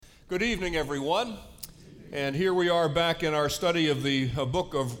Good evening, everyone. And here we are back in our study of the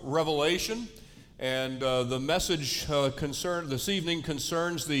book of Revelation. And the message this evening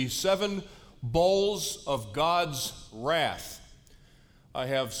concerns the 7 bowls of God's wrath. I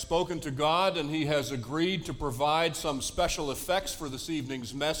have spoken to God, and He has agreed to provide some special effects for this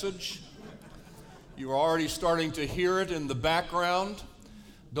evening's message. You're already starting to hear it in the background.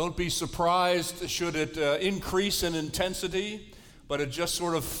 Don't be surprised should it increase in intensity, but it just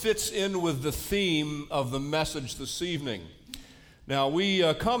sort of fits in with the theme of the message this evening. Now, we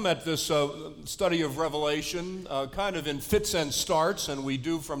come at this study of Revelation kind of in fits and starts, and we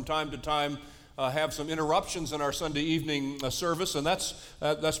do from time to time have some interruptions in our Sunday evening service, and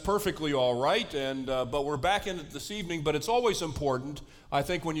that's perfectly all right. And but we're back in it this evening. But it's always important, I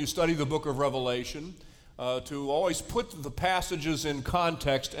think, when you study the book of Revelation, to always put the passages in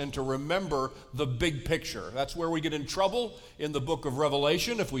context and to remember the big picture. That's where we get in trouble in the book of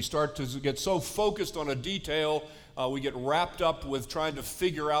Revelation. If we start to get so focused on a detail, we get wrapped up with trying to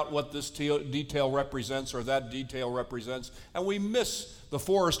figure out what this detail represents or that detail represents, and we miss the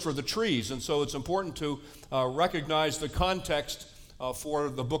forest for the trees. And so it's important to recognize the context for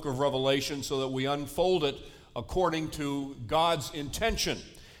the book of Revelation so that we unfold it according to God's intention.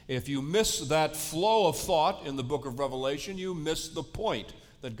 If you miss that flow of thought in the book of Revelation, you miss the point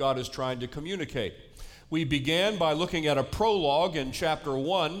that God is trying to communicate. We began by looking at a prologue in chapter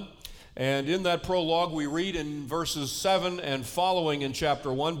 1, and in that prologue we read in verses 7 and following in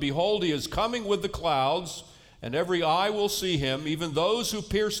chapter 1, "Behold, he is coming with the clouds, and every eye will see him, even those who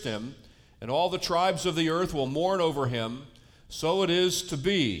pierced him, and all the tribes of the earth will mourn over him. So it is to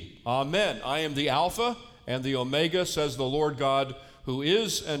be. Amen. I am the Alpha and the Omega, says the Lord God, who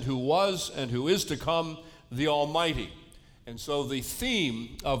is and who was and who is to come, the Almighty." And so the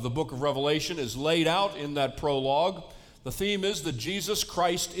theme of the book of Revelation is laid out in that prologue. The theme is that Jesus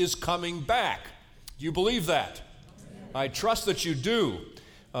Christ is coming back. Do you believe that? I trust that you do.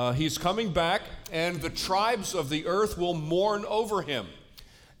 He's coming back, and the tribes of the earth will mourn over him.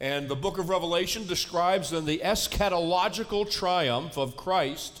 And the book of Revelation describes then the eschatological triumph of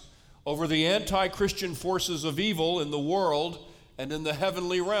Christ over the anti-Christian forces of evil in the world and in the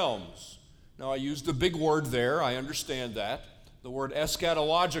heavenly realms. Now, I used a big word there. I understand that. The word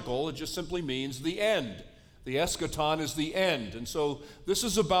eschatological, it just simply means the end. The eschaton is the end. And so this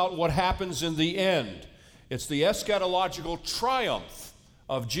is about what happens in the end. It's the eschatological triumph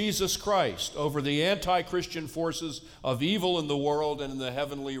of Jesus Christ over the anti-Christian forces of evil in the world and in the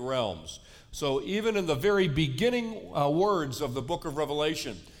heavenly realms. So even in the very beginning words of the book of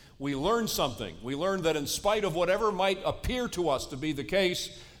Revelation, we learn something. We learn that in spite of whatever might appear to us to be the case,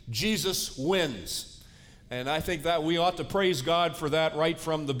 Jesus wins. And I think that we ought to praise God for that right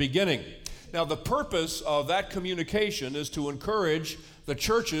from the beginning. Now, the purpose of that communication is to encourage the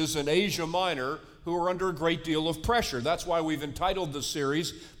churches in Asia Minor who are under a great deal of pressure. That's why we've entitled the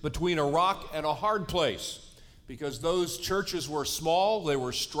series, Between a Rock and a Hard Place, because those churches were small, they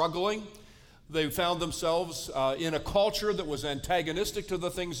were struggling. They found themselves in a culture that was antagonistic to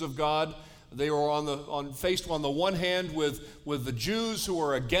the things of God. They were faced on the one hand with the Jews who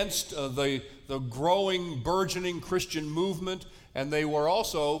were against the growing, burgeoning Christian movement, and they were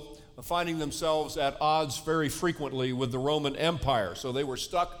also finding themselves at odds very frequently with the Roman Empire. So they were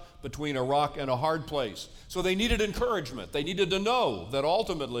stuck between a rock and a hard place. So they needed encouragement. They needed to know that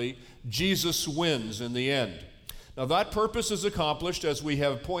ultimately Jesus wins in the end. Now, that purpose is accomplished, as we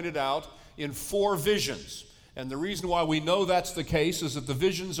have pointed out, in 4 visions. And the reason why we know that's the case is that the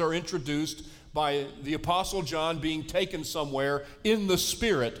visions are introduced by the Apostle John being taken somewhere in the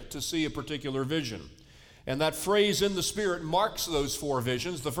Spirit to see a particular vision. And that phrase, "in the Spirit," marks those 4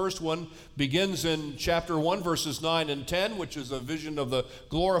 visions. The first one begins in chapter 1, verses 9 and 10, which is a vision of the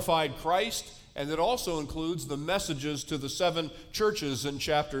glorified Christ, and it also includes the messages to the 7 churches in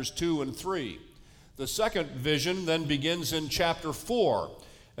chapters 2 and 3. The second vision then begins in chapter 4.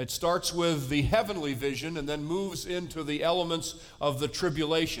 It starts with the heavenly vision and then moves into the elements of the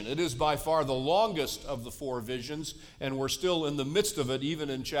tribulation. It is by far the longest of the 4 visions, and we're still in the midst of it, even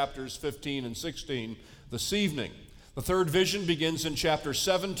in chapters 15 and 16 this evening. The third vision begins in chapter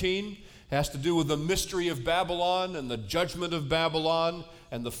 17, has to do with the mystery of Babylon and the judgment of Babylon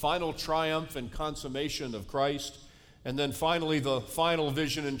and the final triumph and consummation of Christ. And then finally, the final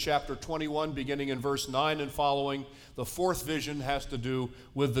vision in chapter 21, beginning in verse 9 and following. The fourth vision has to do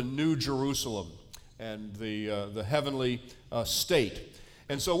with the New Jerusalem and the heavenly state.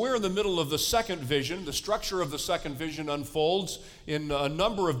 And so we're in the middle of the second vision. The structure of the second vision unfolds in a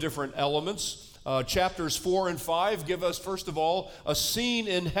number of different elements. Chapters 4 and 5 give us, first of all, a scene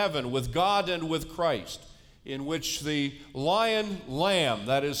in heaven with God and with Christ. in which the lion lamb,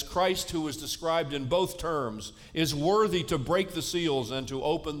 that is Christ who is described in both terms, is worthy to break the seals and to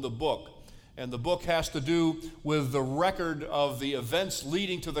open the book. And the book has to do with the record of the events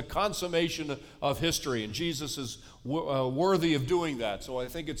leading to the consummation of history. And Jesus is worthy of doing that. So I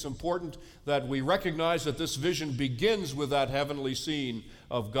think it's important that we recognize that this vision begins with that heavenly scene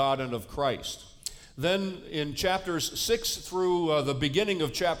of God and of Christ. Then in chapters 6 through the beginning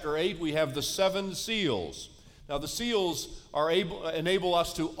of chapter 8, we have the 7 seals. Now the seals enable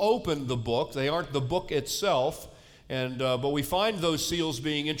us to open the book. They aren't the book itself. But we find those seals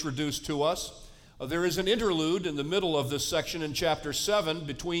being introduced to us. There is an interlude in the middle of this section in chapter 7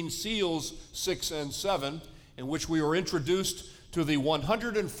 between seals 6 and 7, in which we are introduced to the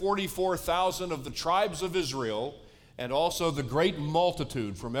 144,000 of the tribes of Israel, and also the great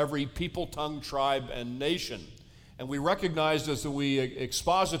multitude from every people, tongue, tribe, and nation. And we recognized as we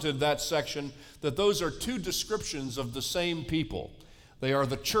exposited that section that those are two descriptions of the same people. They are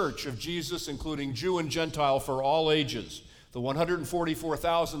the church of Jesus, including Jew and Gentile for all ages, the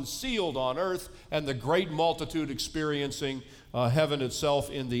 144,000 sealed on earth, and the great multitude experiencing heaven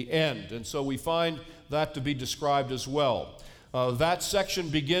itself in the end. And so we find that to be described as well. That section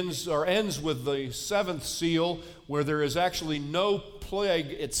begins or ends with the 7th seal, where there is actually no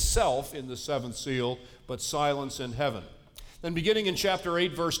plague itself in the 7th seal, but silence in heaven. Then beginning in chapter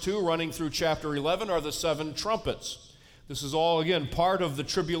 8, verse 2, running through chapter 11, are the 7 trumpets. This is all, again, part of the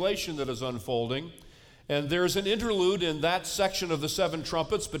tribulation that is unfolding. And there's an interlude in that section of the 7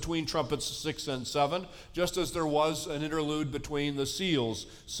 trumpets between trumpets 6 and 7, just as there was an interlude between the seals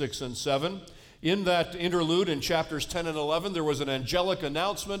 6 and 7. In that interlude in chapters 10 and 11, there was an angelic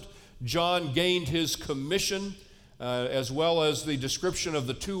announcement. John gained his commission, as well as the description of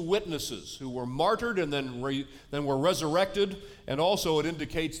the 2 witnesses who were martyred and then were resurrected. And also it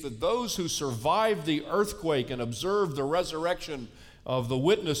indicates that those who survived the earthquake and observed the resurrection of the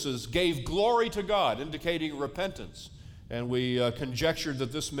witnesses gave glory to God, indicating repentance. And we conjectured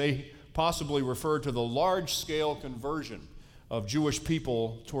that this may possibly refer to the large-scale conversion of Jewish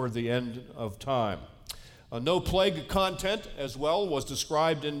people toward the end of time. No plague content as well was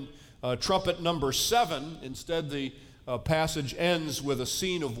described in trumpet number 7. Instead, the passage ends with a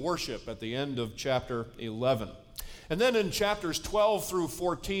scene of worship at the end of chapter 11. And then in chapters 12 through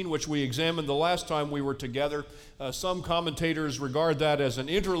 14, which we examined the last time we were together, some commentators regard that as an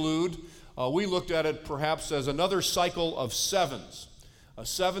interlude. We looked at it perhaps as another cycle of 7s,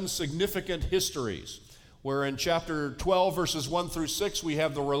 7 significant histories, where in chapter 12, verses 1 through 6, we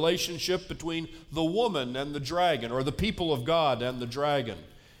have the relationship between the woman and the dragon, or the people of God and the dragon.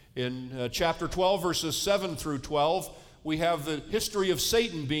 In chapter 12, verses 7 through 12, we have the history of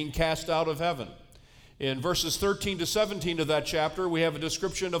Satan being cast out of heaven. In verses 13 to 17 of that chapter, we have a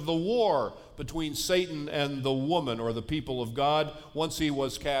description of the war between Satan and the woman, or the people of God, once he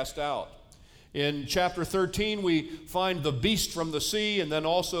was cast out. In chapter 13, we find the beast from the sea, and then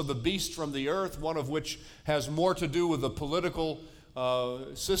also the beast from the earth, one of which has more to do with the political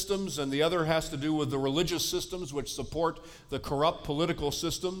systems, and the other has to do with the religious systems which support the corrupt political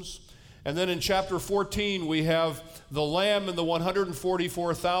systems. And then in chapter 14, we have the Lamb and the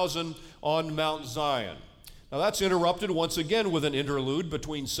 144,000 on Mount Zion. Now that's interrupted once again with an interlude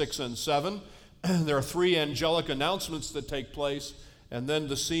between 6 and 7. There are 3 angelic announcements that take place, and then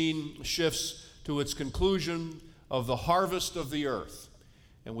the scene shifts to its conclusion of the harvest of the earth.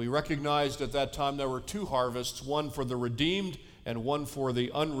 And we recognized at that time there were 2 harvests, one for the redeemed and one for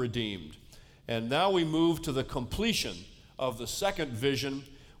the unredeemed. And now we move to the completion of the second vision,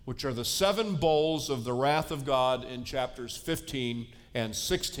 which are the 7 bowls of the wrath of God in chapters 15 and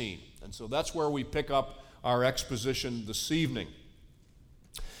 16. And so that's where we pick up our exposition this evening.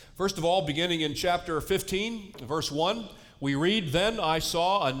 First of all, beginning in chapter 15, verse 1, we read, "Then I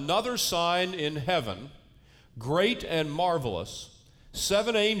saw another sign in heaven, great and marvelous,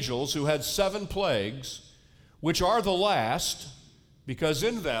 7 angels who had 7 plagues, which are the last, because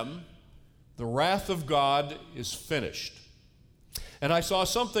in them the wrath of God is finished. And I saw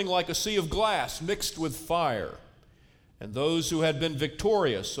something like a sea of glass mixed with fire, and those who had been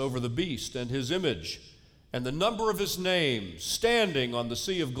victorious over the beast and his image, and the number of his name, standing on the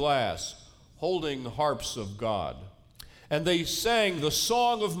sea of glass, holding harps of God. And they sang the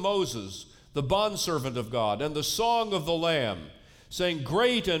song of Moses, the bondservant of God, and the song of the Lamb, saying,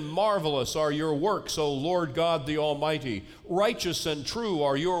 Great and marvelous are your works, O Lord God the Almighty. Righteous and true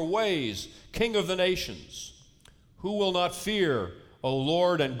are your ways, King of the nations. Who will not fear, O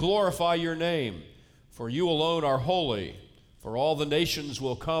Lord, and glorify your name? For you alone are holy, for all the nations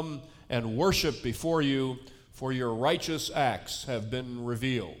will come and worship before you, for your righteous acts have been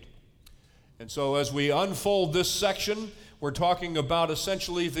revealed." And so as we unfold this section, we're talking about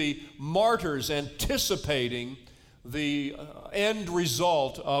essentially the martyrs anticipating the end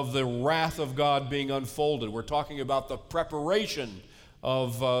result of the wrath of God being unfolded. We're talking about the preparation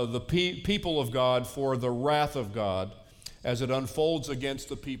of the people of God for the wrath of God as it unfolds against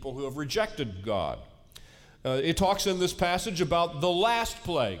the people who have rejected God. It talks in this passage about the last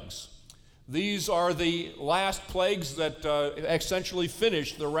plagues. These are the last plagues that essentially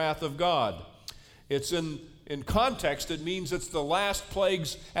finish the wrath of God. It's in context, it means it's the last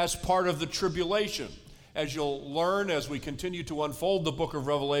plagues as part of the tribulation. As you'll learn as we continue to unfold the book of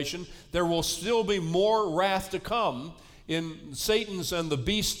Revelation, there will still be more wrath to come in Satan's and the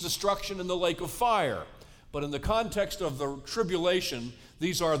beast's destruction in the lake of fire. But in the context of the tribulation,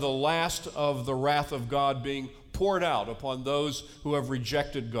 these are the last of the wrath of God being poured out upon those who have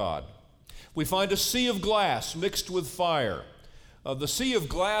rejected God. We find a sea of glass mixed with fire. The sea of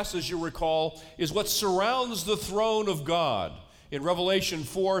glass, as you recall, is what surrounds the throne of God. In Revelation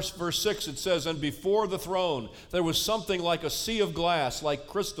 4, verse 6, it says, "And before the throne there was something like a sea of glass, like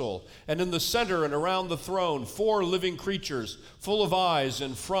crystal, and in the center and around the throne 4 living creatures, full of eyes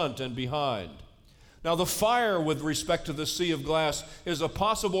in front and behind." Now the fire with respect to the sea of glass is a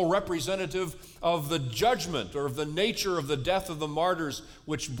possible representative of the judgment or of the nature of the death of the martyrs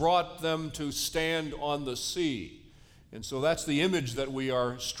which brought them to stand on the sea. And so that's the image that we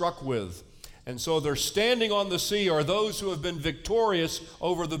are struck with. And so they're standing on the sea are those who have been victorious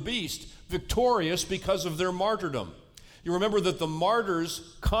over the beast, victorious because of their martyrdom. You remember that the martyrs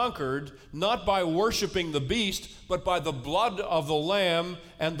conquered not by worshiping the beast, but by the blood of the Lamb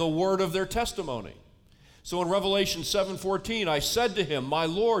and the word of their testimony. So in Revelation 7:14, I said to him, "My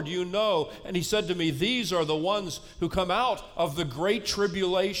Lord, you know." And he said to me, "These are the ones who come out of the great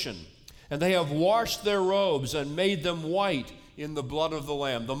tribulation, and they have washed their robes and made them white in the blood of the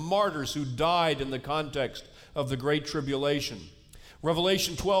Lamb." The martyrs who died in the context of the great tribulation.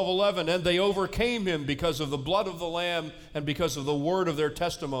 Revelation 12:11, "And they overcame him because of the blood of the Lamb and because of the word of their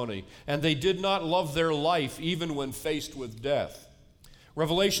testimony, and they did not love their life even when faced with death."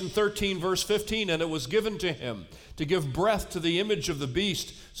 Revelation 13, verse 15, "And it was given to him to give breath to the image of the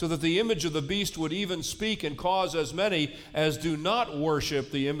beast, so that the image of the beast would even speak and cause as many as do not worship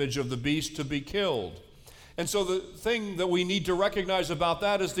the image of the beast to be killed." And so the thing that we need to recognize about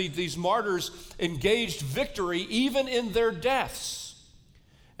that is these martyrs engaged victory even in their deaths.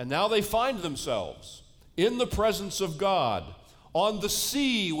 And now they find themselves in the presence of God, on the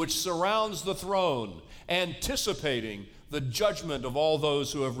sea which surrounds the throne, anticipating the judgment of all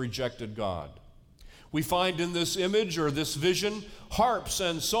those who have rejected God. We find in this image or this vision harps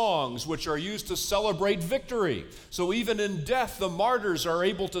and songs which are used to celebrate victory. So even in death, the martyrs are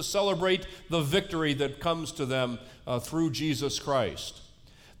able to celebrate the victory that comes to them through Jesus Christ.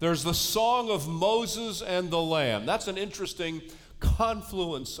 There's the song of Moses and the Lamb. That's an interesting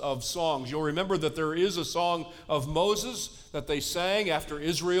confluence of songs. You'll remember that there is a song of Moses that they sang after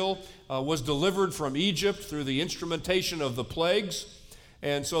Israel was delivered from Egypt through the instrumentation of the plagues.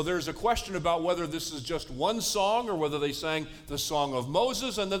 And so there's a question about whether this is just one song or whether they sang the song of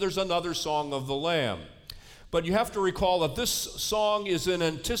Moses and then there's another song of the Lamb. But you have to recall that this song is in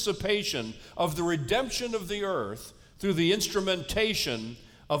anticipation of the redemption of the earth through the instrumentation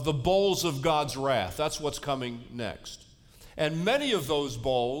of the bowls of God's wrath. That's what's coming next. And many of those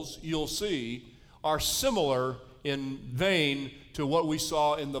bowls, you'll see, are similar in vein to what we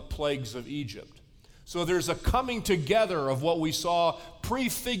saw in the plagues of Egypt. So there's a coming together of what we saw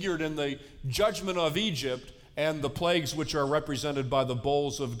prefigured in the judgment of Egypt and the plagues which are represented by the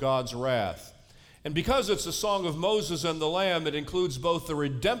bowls of God's wrath. And because it's a song of Moses and the Lamb, it includes both the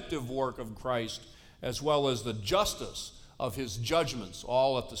redemptive work of Christ as well as the justice of his judgments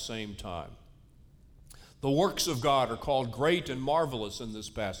all at the same time. The works of God are called great and marvelous in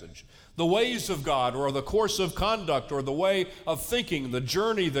this passage. The ways of God, or the course of conduct, or the way of thinking, the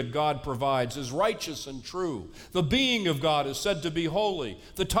journey that God provides is righteous and true. The being of God is said to be holy.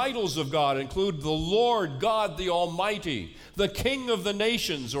 The titles of God include the Lord God the Almighty, the King of the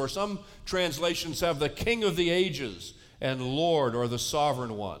nations, or some translations have the King of the ages, and Lord, or the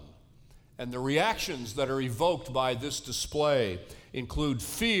Sovereign One. And the reactions that are evoked by this display include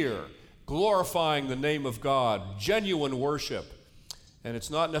fear, glorifying the name of God, genuine worship. And it's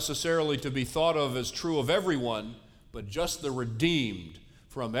not necessarily to be thought of as true of everyone, but just the redeemed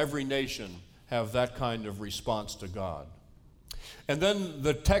from every nation have that kind of response to God. And then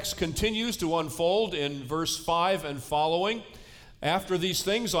the text continues to unfold in verse 5 and following. "After these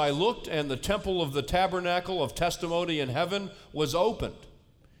things I looked, and the temple of the tabernacle of testimony in heaven was opened.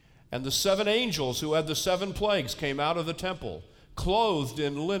 And the 7 angels who had the 7 plagues came out of the temple, clothed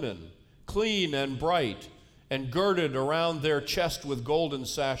in linen, clean and bright, and girded around their chest with golden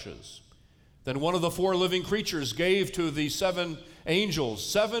sashes. Then one of the 4 living creatures gave to the 7 angels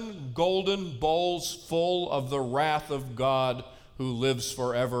 7 golden bowls full of the wrath of God who lives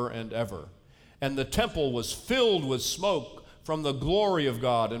forever and ever. And the temple was filled with smoke from the glory of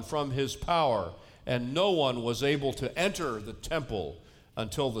God and from his power, and no one was able to enter the temple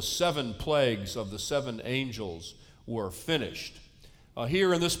until the 7 plagues of the 7 angels were finished.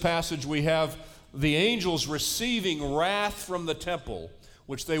 Here in this passage we have the angels receiving wrath from the temple,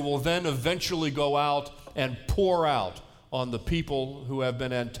 which they will then eventually go out and pour out on the people who have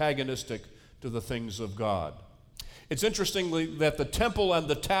been antagonistic to the things of God. It's interesting that the temple and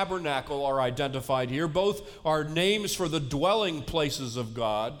the tabernacle are identified here. Both are names for the dwelling places of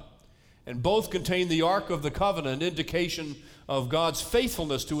God, and both contain the Ark of the Covenant, indication of God's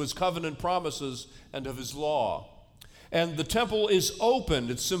faithfulness to his covenant promises and of his law. And the temple is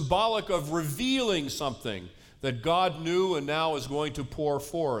opened. It's symbolic of revealing something that God knew and now is going to pour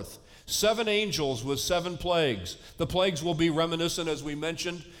forth. 7 angels with 7 plagues. The plagues will be reminiscent, as we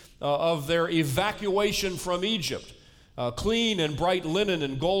mentioned, of their evacuation from Egypt. Clean and bright linen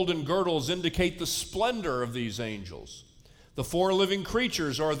and golden girdles indicate the splendor of these angels. The 4 living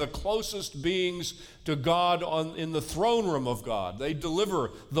creatures are the closest beings to God in the throne room of God. They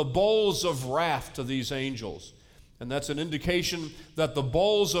deliver the bowls of wrath to these angels. And that's an indication that the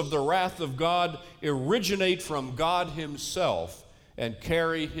bowls of the wrath of God originate from God himself and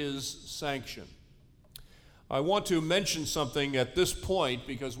carry his sanction. I want to mention something at this point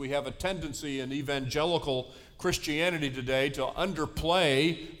because we have a tendency in evangelical Christianity today to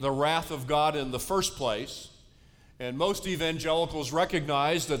underplay the wrath of God in the first place. And most evangelicals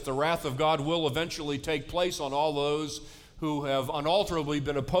recognize that the wrath of God will eventually take place on all those who have unalterably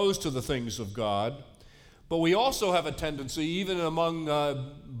been opposed to the things of God. But we also have a tendency, even among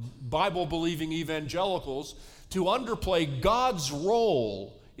Bible-believing evangelicals, to underplay God's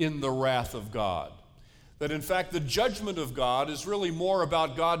role in the wrath of God. That in fact the judgment of God is really more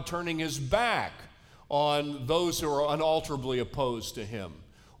about God turning his back on those who are unalterably opposed to him,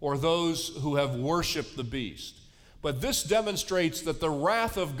 or those who have worshiped the beast. But this demonstrates that the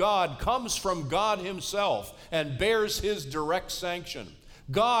wrath of God comes from God himself and bears his direct sanction.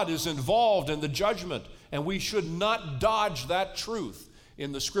 God is involved in the judgment, and we should not dodge that truth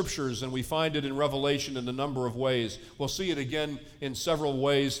in the scriptures, and we find it in Revelation in a number of ways. We'll see it again in several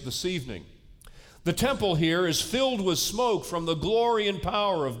ways this evening. The temple here is filled with smoke from the glory and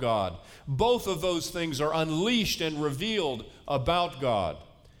power of God. Both of those things are unleashed and revealed about God.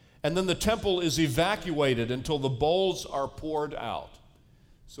 And then the temple is evacuated until the bowls are poured out.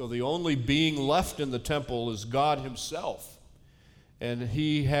 So the only being left in the temple is God himself. And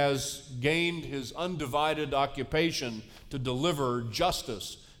he has gained his undivided occupation to deliver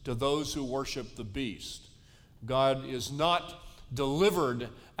justice to those who worship the beast. God is not delivered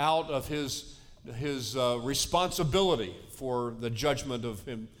out of his responsibility for the judgment of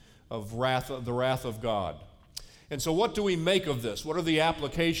the wrath of God. And so what do we make of this? What are the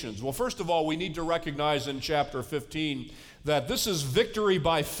applications? Well, first of all, we need to recognize in chapter 15 that this is victory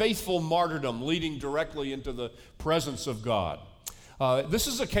by faithful martyrdom leading directly into the presence of God. This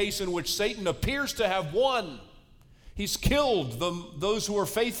is a case in which Satan appears to have won. He's killed those who are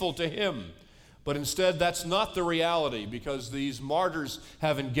faithful to him. But instead, that's not the reality, because these martyrs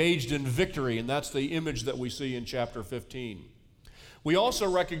have engaged in victory, and that's the image that we see in chapter 15. We also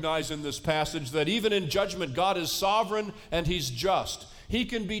recognize in this passage that even in judgment, God is sovereign and he's just. He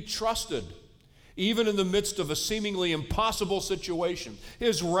can be trusted, even in the midst of a seemingly impossible situation.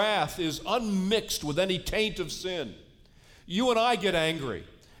 His wrath is unmixed with any taint of sin. You and I get angry,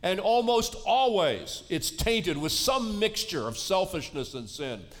 and almost always it's tainted with some mixture of selfishness and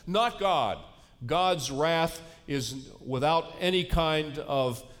sin. Not God. God's wrath is without any kind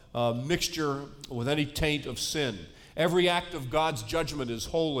of mixture with any taint of sin. Every act of God's judgment is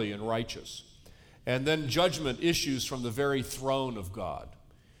holy and righteous. And then judgment issues from the very throne of God.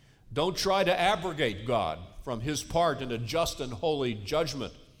 Don't try to abrogate God from his part in a just and holy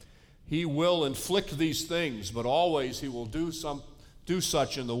judgment. He will inflict these things, but always he will do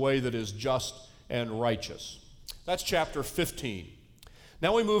such in the way that is just and righteous. That's chapter 15.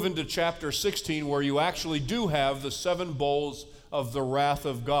 Now we move into chapter 16, where you actually do have the 7 bowls of the wrath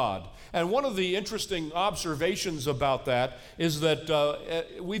of God. And one of the interesting observations about that is that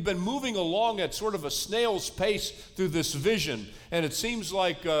we've been moving along at sort of a snail's pace through this vision. And it seems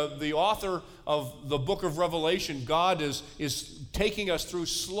like the author of the book of Revelation, God is taking us through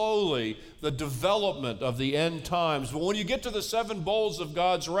slowly the development of the end times. But when you get to the 7 bowls of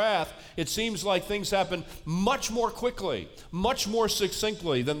God's wrath, it seems like things happen much more quickly, much more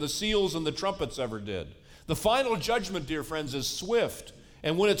succinctly than the seals and the trumpets ever did. The final judgment, dear friends, is swift.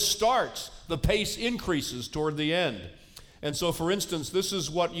 And when it starts, the pace increases toward the end. And so, for instance, this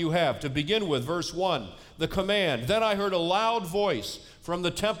is what you have. To begin with, verse 1, the command. Then I heard a loud voice from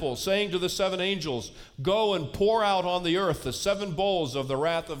the temple saying to the 7 angels, go and pour out on the earth the 7 bowls of the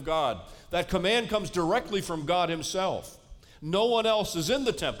wrath of God. That command comes directly from God himself. No one else is in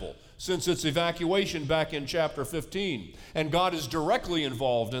the temple since its evacuation back in chapter 15. And God is directly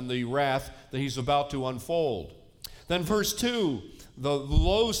involved in the wrath that he's about to unfold. Then verse 2, the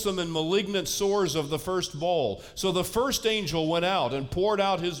loathsome and malignant sores of the first bowl. So the first angel went out and poured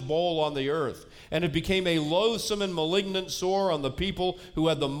out his bowl on the earth, and it became a loathsome and malignant sore on the people who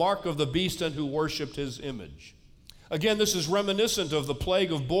had the mark of the beast and who worshipped his image. Again, this is reminiscent of the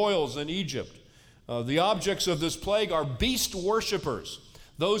plague of boils in Egypt. The objects of this plague are beast worshipers.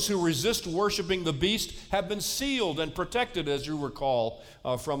 Those who resist worshiping the beast have been sealed and protected, as you recall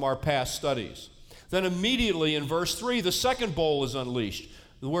from our past studies. Then immediately in verse 3, the second bowl is unleashed,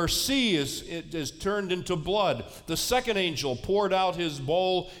 where sea is turned into blood. The second angel poured out his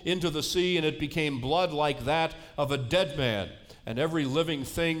bowl into the sea, and it became blood like that of a dead man, and every living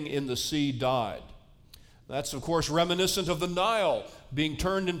thing in the sea died. That's, of course, reminiscent of the Nile being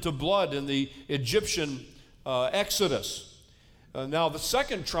turned into blood in the Egyptian Exodus. Now, the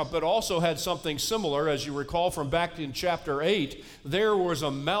second trumpet also had something similar. As you recall from back in chapter 8, there was a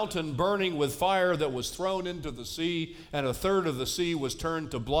mountain burning with fire that was thrown into the sea, and a third of the sea was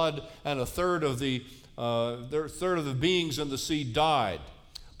turned to blood, and a third of the beings in the sea died.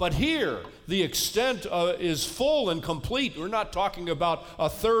 But here, the extent is full and complete. We're not talking about a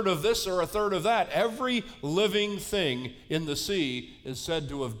third of this or a third of that. Every living thing in the sea is said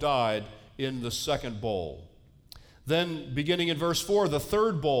to have died in the second bowl. Then, beginning in verse 4, the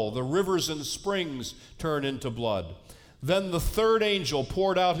third bowl, the rivers and springs turn into blood. Then the third angel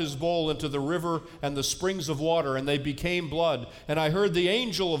poured out his bowl into the river and the springs of water, and they became blood. And I heard the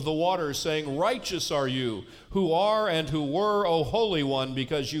angel of the waters saying, righteous are you, who are and who were, O Holy One,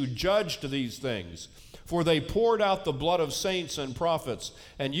 because you judged these things. For they poured out the blood of saints and prophets,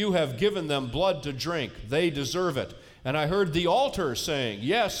 and you have given them blood to drink. They deserve it. And I heard the altar saying,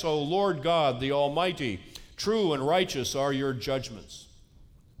 yes, O Lord God, the Almighty, true and righteous are your judgments.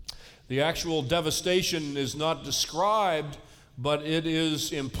 The actual devastation is not described, but it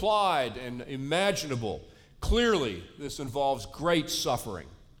is implied and imaginable. Clearly, this involves great suffering.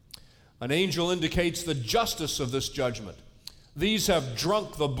 An angel indicates the justice of this judgment. These have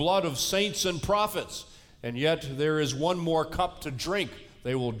drunk the blood of saints and prophets, and yet there is one more cup to drink.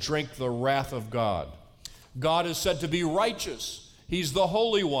 They will drink the wrath of God. God is said to be righteous. He's the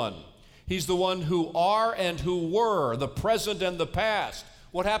Holy One. He's the one who are and who were, the present and the past.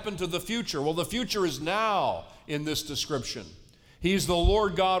 What happened to the future? Well, the future is now in this description. He's the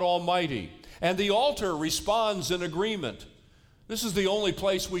Lord God Almighty. And the altar responds in agreement. This is the only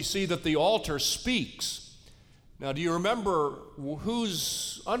place we see that the altar speaks. Now, do you remember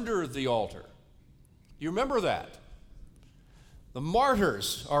who's under the altar? Do you remember that? The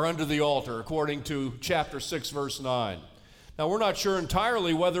martyrs are under the altar, according to chapter 6, verse 9. Now, we're not sure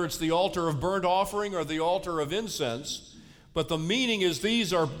entirely whether it's the altar of burnt offering or the altar of incense, but the meaning is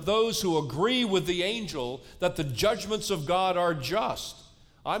these are those who agree with the angel that the judgments of God are just.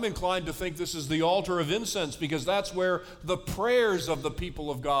 I'm inclined to think this is the altar of incense because that's where the prayers of the people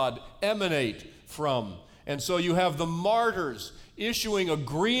of God emanate from. And so you have the martyrs issuing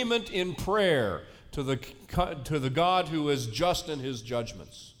agreement in prayer to the God who is just in his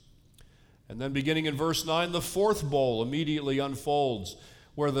judgments. And then beginning in verse 9, the fourth bowl immediately unfolds,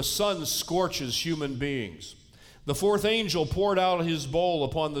 where the sun scorches human beings. The fourth angel poured out his bowl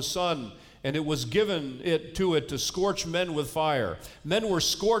upon the sun, and it was given to it to scorch men with fire. Men were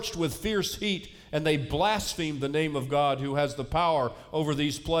scorched with fierce heat, and they blasphemed the name of God who has the power over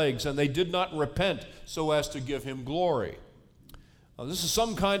these plagues, and they did not repent so as to give him glory. Now, this is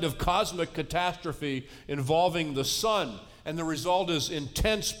some kind of cosmic catastrophe involving the sun, and the result is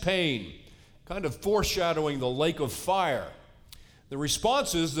intense pain, kind of foreshadowing the lake of fire. The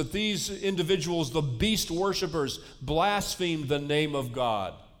response is that these individuals, the beast worshipers, blasphemed the name of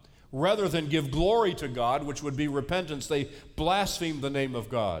God. Rather than give glory to God, which would be repentance, they blasphemed the name of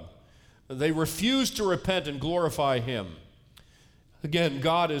God. They refused to repent and glorify him. Again,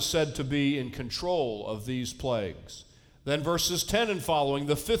 God is said to be in control of these plagues. Then verses 10 and following,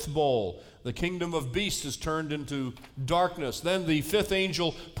 the fifth bowl, the kingdom of beasts is turned into darkness. Then the fifth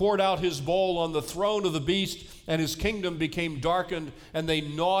angel poured out his bowl on the throne of the beast, and his kingdom became darkened, and they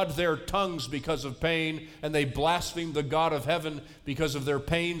gnawed their tongues because of pain, and they blasphemed the God of heaven because of their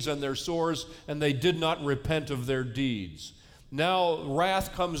pains and their sores, and they did not repent of their deeds. Now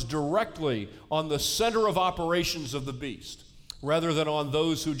wrath comes directly on the center of operations of the beast, rather than on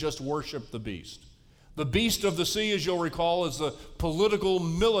those who just worship the beast. The beast of the sea, as you'll recall, is the political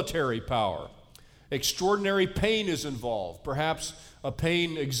military power. Extraordinary pain is involved, perhaps a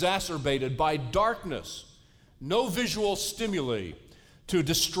pain exacerbated by darkness. No visual stimuli to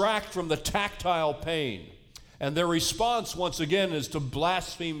distract from the tactile pain. And their response, once again, is to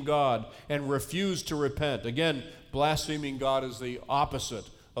blaspheme God and refuse to repent. Again, blaspheming God is the opposite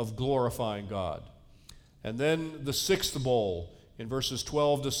of glorifying God. And then the sixth bowl in verses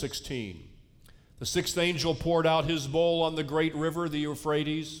 12 to 16. The sixth angel poured out his bowl on the great river, the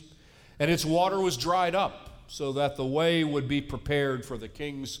Euphrates, and its water was dried up, so that the way would be prepared for the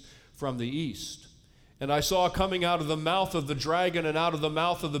kings from the east. And I saw coming out of the mouth of the dragon, and out of the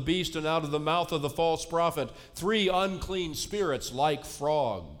mouth of the beast, and out of the mouth of the false prophet, 3 unclean spirits like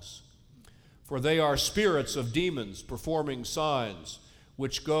frogs. For they are spirits of demons performing signs,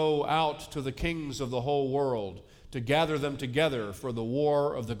 which go out to the kings of the whole world, to gather them together for the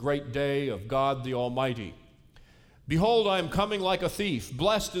war of the great day of God the Almighty. Behold, I am coming like a thief.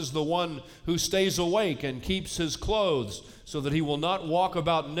 Blessed is the one who stays awake and keeps his clothes, so that he will not walk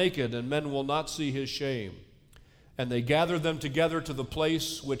about naked, and men will not see his shame. And they gathered them together to the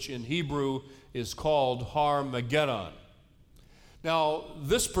place which in Hebrew is called Har-Magedon. Now,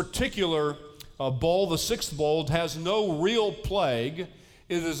 this particular bowl, the sixth bowl, has no real plague.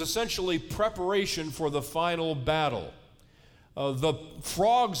 It is essentially preparation for the final battle. The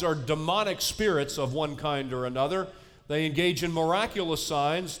frogs are demonic spirits of one kind or another. They engage in miraculous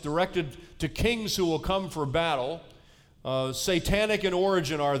signs directed to kings who will come for battle. Satanic in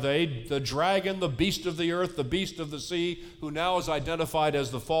origin are they. The dragon, the beast of the earth, the beast of the sea, who now is identified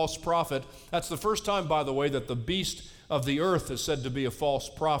as the false prophet. That's the first time, by the way, that the beast of the earth is said to be a false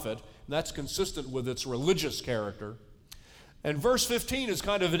prophet. And that's consistent with its religious character. And verse 15 is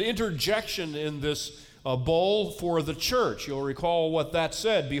kind of an interjection in this bowl for the church. You'll recall what that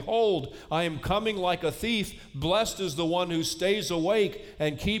said. Behold, I am coming like a thief. Blessed is the one who stays awake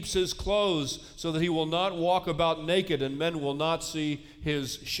and keeps his clothes, so that he will not walk about naked, and men will not see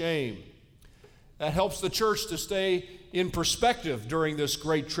his shame. That helps the church to stay in perspective during this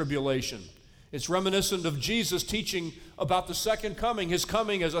great tribulation. It's reminiscent of Jesus teaching about the second coming, his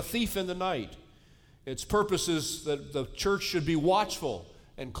coming as a thief in the night. Its purpose is that the church should be watchful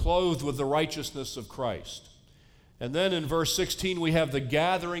and clothed with the righteousness of Christ. And then in verse 16, we have the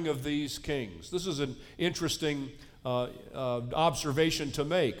gathering of these kings. This is an interesting observation to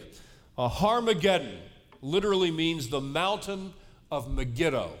make. Har-Magedon literally means the mountain of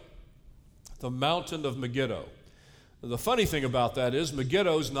Megiddo. The mountain of Megiddo. The funny thing about that is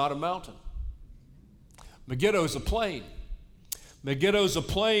Megiddo is not a mountain. Megiddo is a plain. Megiddo is a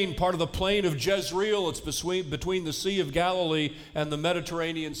plain, part of the plain of Jezreel. It's between the Sea of Galilee and the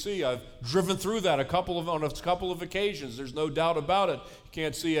Mediterranean Sea. I've driven through that on a couple of occasions. There's no doubt about it. You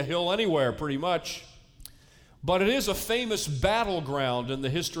can't see a hill anywhere, pretty much. But it is a famous battleground in the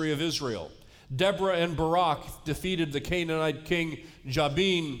history of Israel. Deborah and Barak defeated the Canaanite king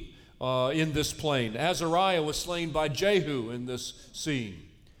Jabin in this plain. Azariah was slain by Jehu in this scene.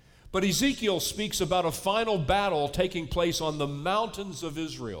 But Ezekiel speaks about a final battle taking place on the mountains of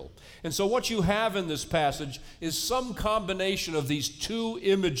Israel. And so what you have in this passage is some combination of these two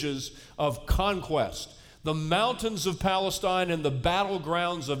images of conquest. The mountains of Palestine and the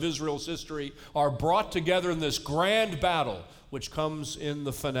battlegrounds of Israel's history are brought together in this grand battle, which comes in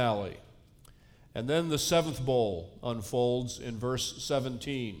the finale. And then the seventh bowl unfolds in verse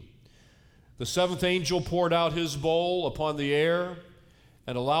 17. The seventh angel poured out his bowl upon the air,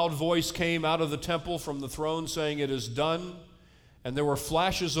 and a loud voice came out of the temple from the throne saying, "It is done." And there were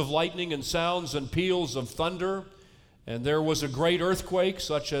flashes of lightning and sounds and peals of thunder. And there was a great earthquake,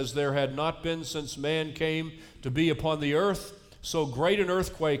 such as there had not been since man came to be upon the earth. So great an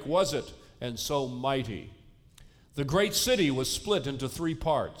earthquake was it, and so mighty. The great city was split into 3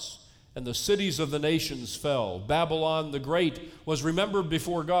 parts, and the cities of the nations fell. Babylon the Great was remembered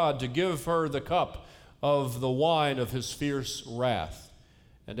before God to give her the cup of the wine of his fierce wrath.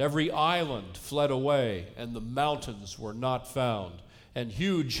 And every island fled away, and the mountains were not found. And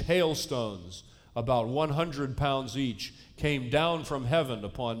huge hailstones, about 100 pounds each, came down from heaven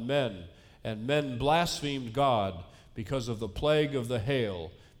upon men, and men blasphemed God because of the plague of the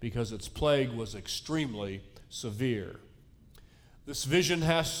hail, because its plague was extremely severe. This vision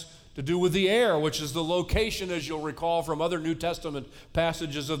has to do with the air, which is the location, as you'll recall from other New Testament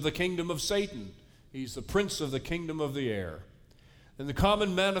passages, of the kingdom of Satan. He's the prince of the kingdom of the air. And the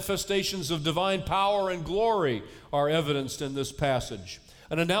common manifestations of divine power and glory are evidenced in this passage.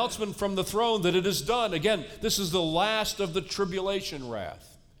 An announcement from the throne that it is done. Again, this is the last of the tribulation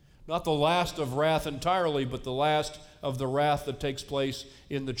wrath. Not the last of wrath entirely, but the last of the wrath that takes place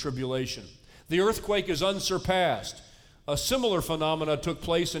in the tribulation. The earthquake is unsurpassed. A similar phenomena took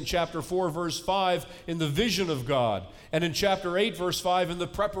place in chapter 4, verse 5 in the vision of God, and in chapter 8, verse 5 in the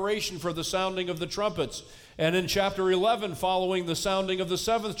preparation for the sounding of the trumpets, and in chapter 11 following the sounding of the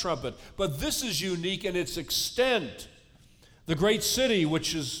seventh trumpet. But this is unique in its extent. The great city,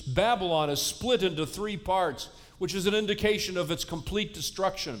 which is Babylon, is split into three parts, which is an indication of its complete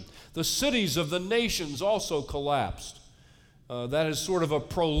destruction. The cities of the nations also collapsed. That is sort of a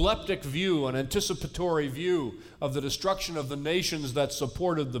proleptic view, an anticipatory view of the destruction of the nations that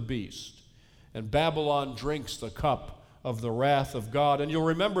supported the beast. And Babylon drinks the cup of the wrath of God. And you'll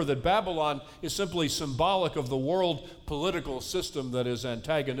remember that Babylon is simply symbolic of the world political system that is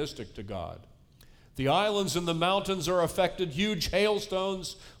antagonistic to God. The islands and the mountains are affected. Huge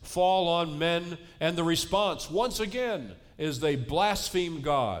hailstones fall on men. And the response, once again, is they blaspheme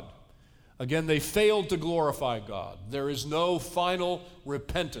God. Again, they failed to glorify God. There is no final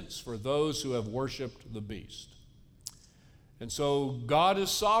repentance for those who have worshiped the beast. And so God is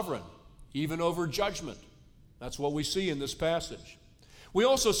sovereign, even over judgment. That's what we see in this passage. We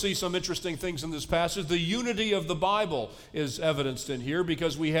also see some interesting things in this passage. The unity of the Bible is evidenced in here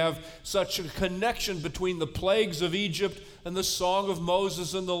because we have such a connection between the plagues of Egypt and the song of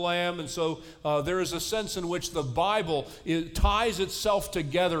Moses and the Lamb. And so there is a sense in which the Bible ties itself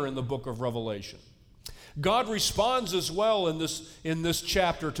together in the book of Revelation. God responds as well in this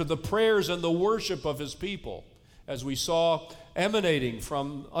chapter to the prayers and the worship of his people, as we saw emanating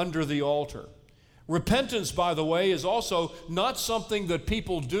from under the altar. Repentance, by the way, is also not something that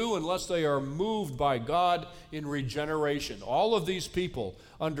people do unless they are moved by God in regeneration. All of these people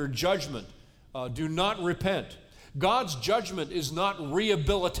under judgment do not repent. God's judgment is not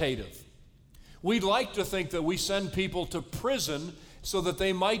rehabilitative. We'd like to think that we send people to prison so that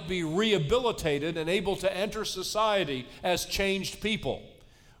they might be rehabilitated and able to enter society as changed people.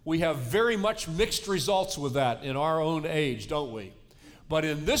 We have very much mixed results with that in our own age, don't we? But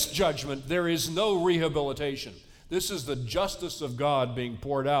in this judgment, there is no rehabilitation. This is the justice of God being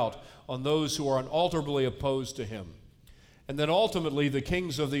poured out on those who are unalterably opposed to him. And then ultimately, the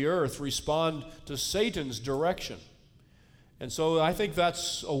kings of the earth respond to Satan's direction. And so I think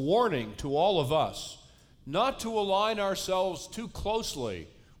that's a warning to all of us not to align ourselves too closely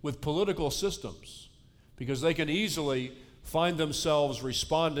with political systems, because they can easily find themselves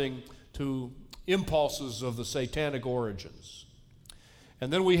responding to impulses of the satanic origins.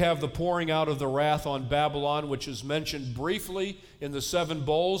 And then we have the pouring out of the wrath on Babylon, which is mentioned briefly in the 7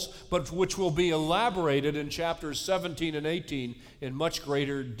 bowls, but which will be elaborated in chapters 17 and 18 in much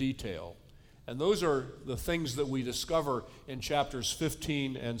greater detail. And those are the things that we discover in chapters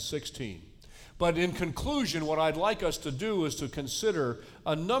 15 and 16. But in conclusion, what I'd like us to do is to consider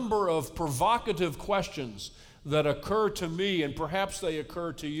a number of provocative questions that occur to me, and perhaps they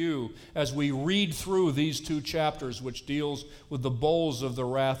occur to you as we read through these 2 chapters, which deals with the bowls of the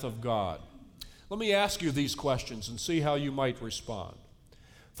wrath of God. Let me ask you these questions and see how you might respond.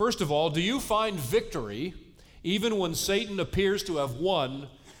 First of all, do you find victory even when Satan appears to have won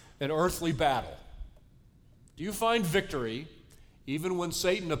an earthly battle? Do you find victory even when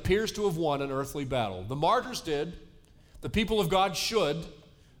Satan appears to have won an earthly battle? The martyrs did. The people of God should.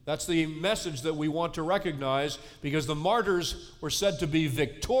 That's the message that we want to recognize, because the martyrs were said to be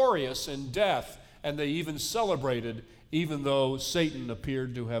victorious in death, and they even celebrated even though Satan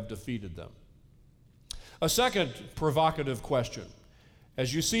appeared to have defeated them. A second provocative question.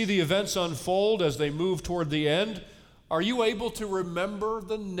 As you see the events unfold as they move toward the end, are you able to remember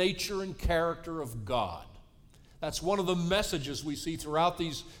the nature and character of God? That's one of the messages we see throughout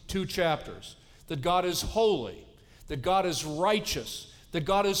these 2 chapters, that God is holy, that God is righteous, that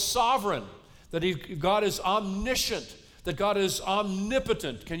God is sovereign, that God is omniscient, that God is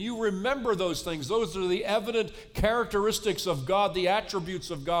omnipotent. Can you remember those things? Those are the evident characteristics of God, the attributes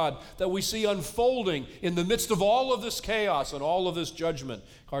of God that we see unfolding in the midst of all of this chaos and all of this judgment.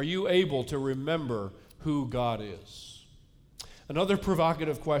 Are you able to remember who God is? Another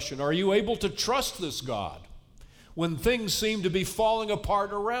provocative question, are you able to trust this God when things seem to be falling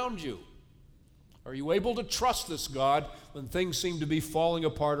apart around you? Are you able to trust this God when things seem to be falling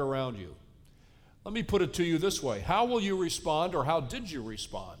apart around you? Let me put it to you this way. How will you respond, or how did you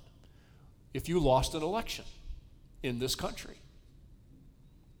respond, if you lost an election in this country?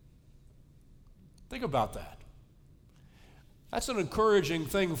 Think about that. That's an encouraging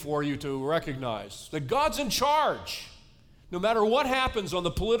thing for you to recognize, that God's in charge, no matter what happens on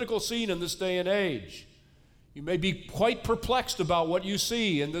the political scene in this day and age. You may be quite perplexed about what you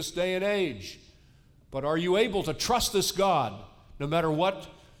see in this day and age, but are you able to trust this God, no matter what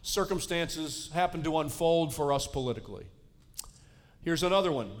circumstances happen to unfold for us politically? Here's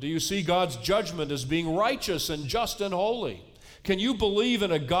another one. Do you see God's judgment as being righteous and just and holy? Can you believe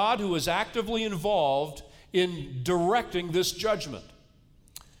in a God who is actively involved in directing this judgment?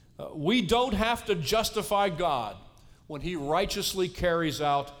 We don't have to justify God when he righteously carries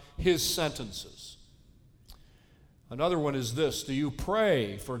out his sentences. Another one is this: do you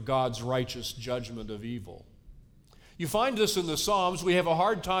pray for God's righteous judgment of evil? You find this in the Psalms. We have a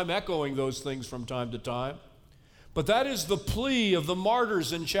hard time echoing those things from time to time, but that is the plea of the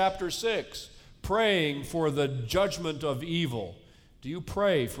martyrs in chapter 6, praying for the judgment of evil. Do you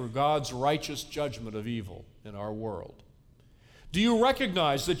pray for God's righteous judgment of evil in our world? Do you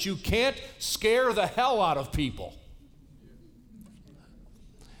recognize that you can't scare the hell out of people?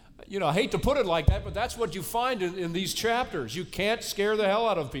 You know, I hate to put it like that, but that's what you find in these chapters. You can't scare the hell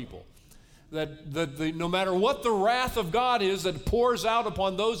out of people. That no matter what the wrath of God is that pours out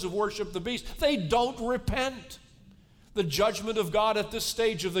upon those who worship the beast, they don't repent. The judgment of God at this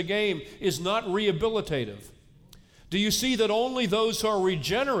stage of the game is not rehabilitative. Do you see that only those who are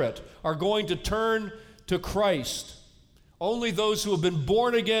regenerate are going to turn to Christ? Only those who have been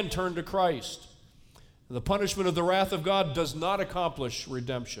born again turn to Christ. The punishment of the wrath of God does not accomplish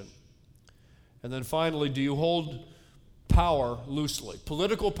redemption. And then finally, do you hold power loosely?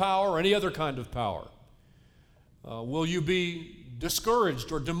 Political power or any other kind of power? Will you be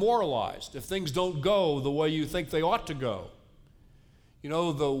discouraged or demoralized if things don't go the way you think they ought to go? You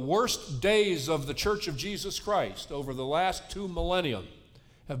know, the worst days of the Church of Jesus Christ over the last 2 millennia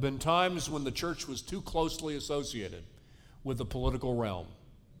have been times when the church was too closely associated with the political realm.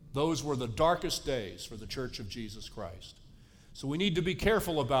 Those were the darkest days for the Church of Jesus Christ. So we need to be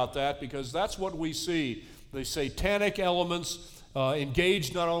careful about that, because that's what we see. The satanic elements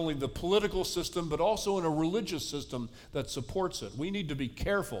engaged not only in the political system, but also in a religious system that supports it. We need to be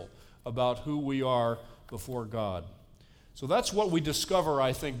careful about who we are before God. So that's what we discover,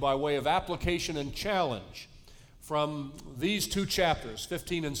 I think, by way of application and challenge from these 2 chapters,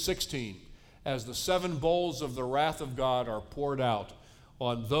 15 and 16, as the 7 bowls of the wrath of God are poured out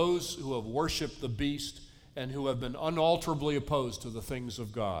on those who have worshiped the beast and who have been unalterably opposed to the things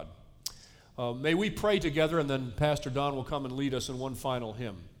of God. May we pray together, and then Pastor Don will come and lead us in one final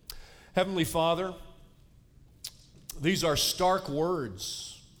hymn. Heavenly Father, these are stark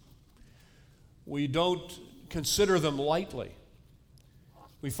words. We don't consider them lightly.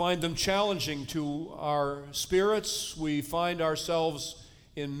 We find them challenging to our spirits. We find ourselves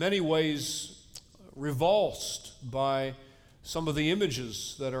in many ways revulsed by some of the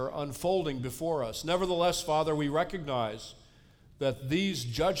images that are unfolding before us. Nevertheless, Father, we recognize that these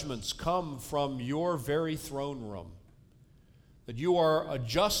judgments come from your very throne room, that you are a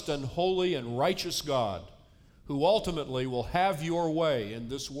just and holy and righteous God who ultimately will have your way in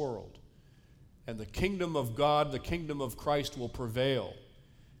this world, and the kingdom of God, the kingdom of Christ will prevail,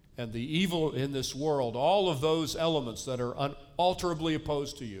 and the evil in this world, all of those elements that are unalterably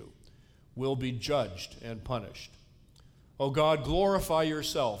opposed to you, will be judged and punished. Oh God, glorify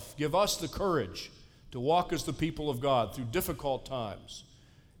yourself. Give us the courage to walk as the people of God through difficult times.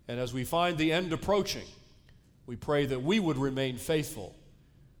 And as we find the end approaching, we pray that we would remain faithful,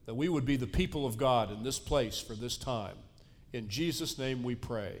 that we would be the people of God in this place for this time. In Jesus' name we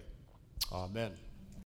pray. Amen.